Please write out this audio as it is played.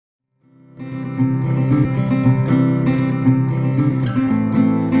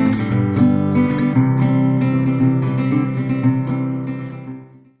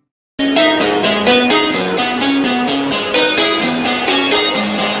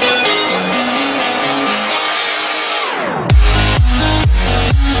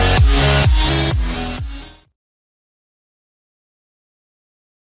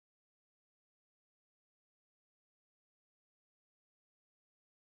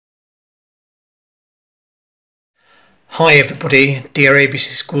Hi everybody, dear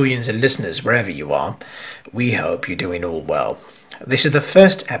ABC Schoolians and listeners wherever you are. We hope you're doing all well. This is the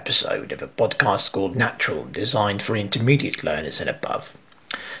first episode of a podcast called Natural, designed for intermediate learners and above.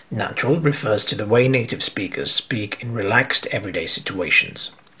 Natural refers to the way native speakers speak in relaxed everyday situations.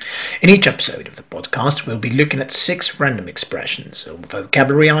 In each episode of the podcast, we'll be looking at 6 random expressions or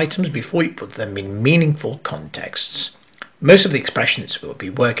vocabulary items before you put them in meaningful contexts. Most of the expressions we'll be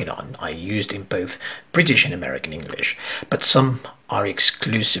working on are used in both British and American English, but some are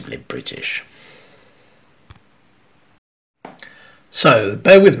exclusively British. So,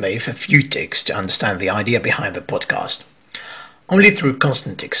 bear with me for a few ticks to understand the idea behind the podcast. Only through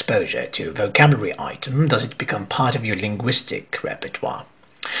constant exposure to a vocabulary item does it become part of your linguistic repertoire.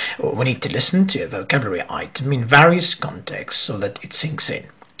 We need to listen to a vocabulary item in various contexts so that it sinks in.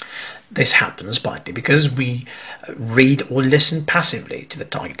 This happens partly because we read or listen passively to the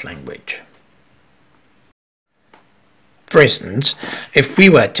target language. For instance, if we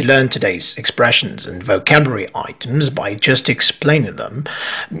were to learn today's expressions and vocabulary items by just explaining them,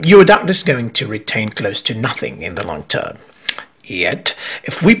 you are doubtless going to retain close to nothing in the long term. Yet,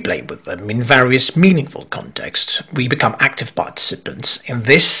 if we play with them in various meaningful contexts, we become active participants in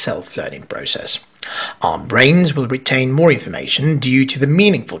this self-learning process. Our brains will retain more information due to the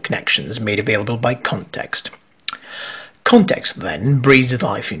meaningful connections made available by context. Context then breathes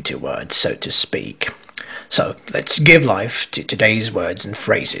life into words, so to speak. So let's give life to today's words and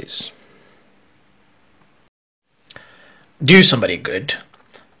phrases. Do somebody good,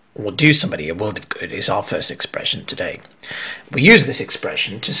 or do somebody a world of good, is our first expression today. We use this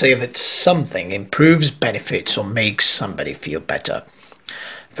expression to say that something improves, benefits, or makes somebody feel better.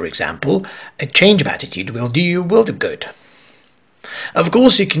 For example, a change of attitude will do you a world of good. Of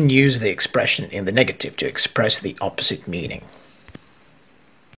course, you can use the expression in the negative to express the opposite meaning.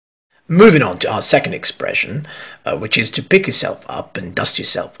 Moving on to our second expression, which is to pick yourself up and dust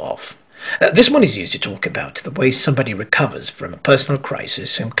yourself off. This one is used to talk about the way somebody recovers from a personal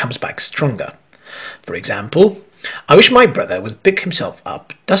crisis and comes back stronger. For example, I wish my brother would pick himself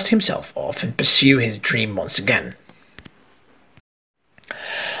up, dust himself off, and pursue his dream once again.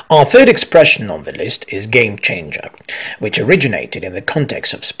 Our third expression on the list is game changer, which originated in the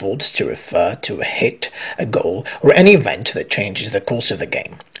context of sports to refer to a hit, a goal, or any event that changes the course of the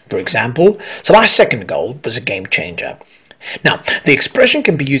game. For example, Salah's second goal was a game changer. Now, the expression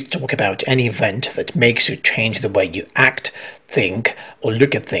can be used to talk about any event that makes you change the way you act, think, or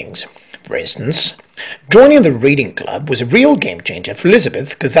look at things. For instance, joining the reading club was a real game changer for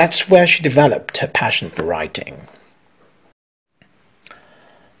Elizabeth because that's where she developed her passion for writing.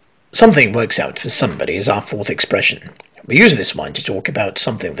 Something works out for somebody is our fourth expression. We use this one to talk about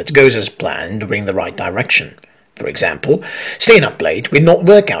something that goes as planned or in the right direction. For example, staying up late will not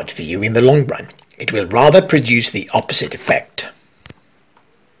work out for you in the long run. It will rather produce the opposite effect.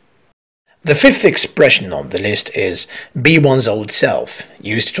 The fifth expression on the list is be one's old self,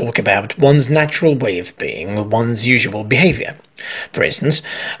 used to talk about one's natural way of being or one's usual behavior. For instance,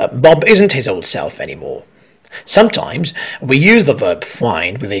 Bob isn't his old self anymore. Sometimes we use the verb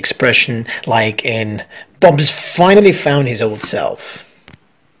find with the expression like in Bob's finally found his old self.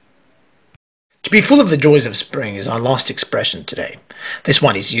 To be full of the joys of spring is our last expression today. This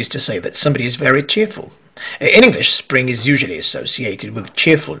one is used to say that somebody is very cheerful. In English, spring is usually associated with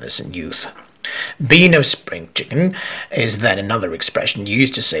cheerfulness and youth. Be no spring chicken is then another expression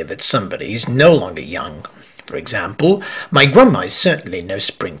used to say that somebody is no longer young. For example, my grandma is certainly no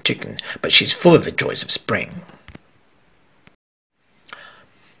spring chicken, but she's full of the joys of spring.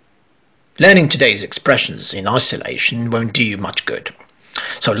 Learning today's expressions in isolation won't do you much good.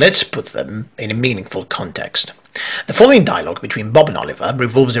 So let's put them in a meaningful context. The following dialogue between Bob and Oliver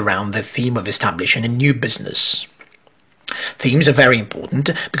revolves around the theme of establishing a new business. Themes are very important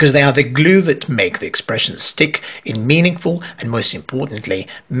because they are the glue that make the expressions stick in meaningful and, most importantly,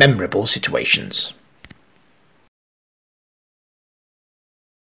 memorable situations.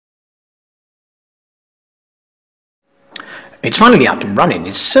 It's finally up and running.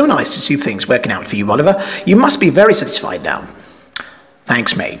 It's so nice to see things working out for you, Oliver. You must be very satisfied now.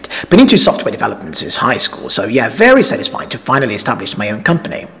 Thanks, mate. Been into software development since high school, so yeah, very satisfied to finally establish my own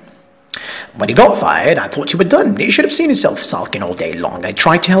company. When you got fired, I thought you were done. You should have seen yourself sulking all day long. I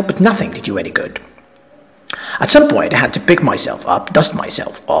tried to help, but nothing did you any good. At some point, I had to pick myself up, dust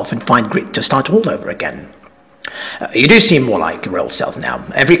myself off, and find grit to start all over again. You do seem more like your old self now.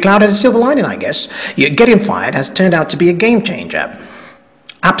 Every cloud has a silver lining, I guess. Getting fired has turned out to be a game changer.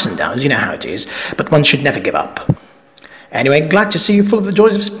 Ups and downs, you know how it is, but one should never give up. Anyway, glad to see you full of the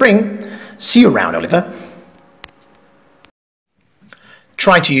joys of spring. See you around, Oliver.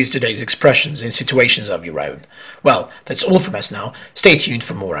 Try to use today's expressions in situations of your own. Well, that's all from us now. Stay tuned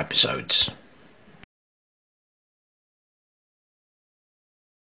for more episodes.